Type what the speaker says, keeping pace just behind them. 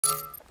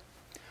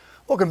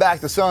Welcome back.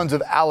 The sons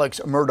of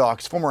Alex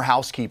Murdaugh's former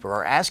housekeeper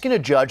are asking a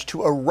judge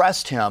to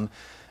arrest him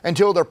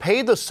until they're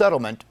paid the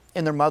settlement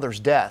in their mother's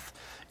death.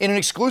 In an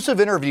exclusive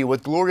interview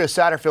with Gloria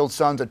Satterfield's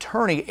son's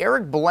attorney,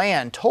 Eric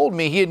Bland told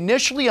me he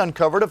initially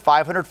uncovered a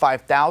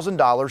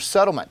 $505,000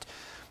 settlement.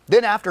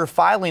 Then after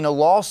filing a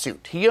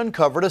lawsuit, he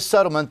uncovered a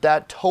settlement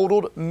that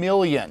totaled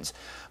millions.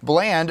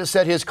 Bland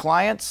said his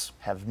clients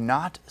have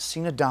not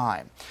seen a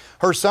dime.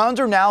 Her sons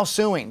are now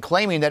suing,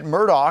 claiming that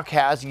Murdaugh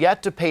has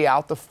yet to pay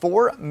out the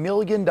 $4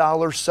 million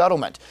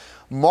settlement.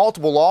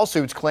 Multiple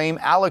lawsuits claim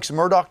Alex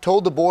Murdaugh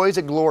told the boys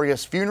at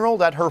Gloria's funeral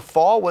that her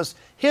fall was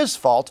his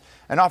fault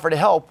and offered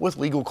help with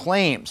legal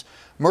claims.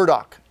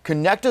 Murdaugh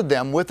connected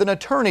them with an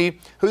attorney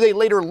who they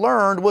later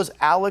learned was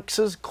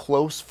Alex's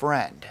close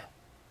friend.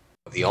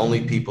 The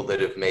only people that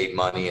have made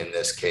money in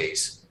this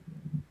case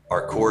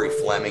are Corey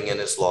Fleming and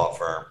his law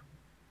firm,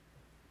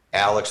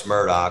 Alex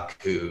Murdaugh,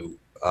 who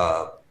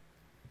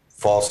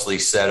falsely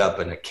set up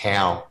an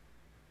account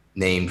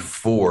named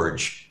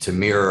Forge to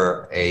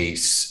mirror a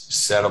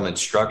settlement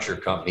structure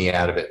company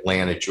out of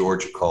Atlanta,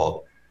 Georgia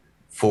called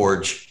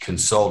Forge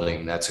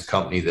Consulting. That's a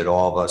company that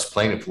all of us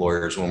plaintiff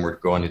lawyers, when we're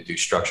going to do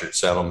structured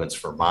settlements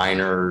for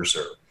minors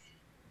or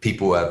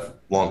people who have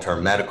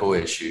long-term medical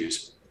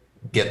issues,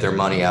 get their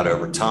money out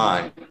over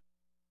time.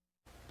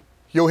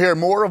 You'll hear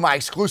more of my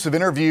exclusive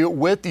interview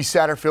with the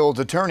Satterfield's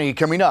attorney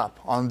coming up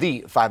on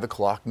the 5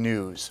 o'clock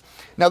news.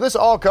 Now, this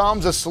all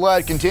comes as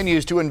SLED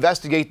continues to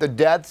investigate the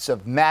deaths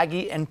of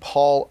Maggie and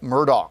Paul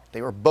Murdaugh.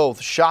 They were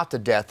both shot to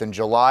death in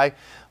July.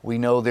 We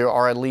know there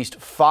are at least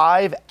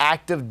 5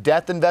 active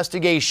death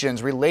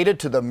investigations related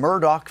to the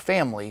Murdaugh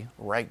family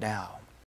right now.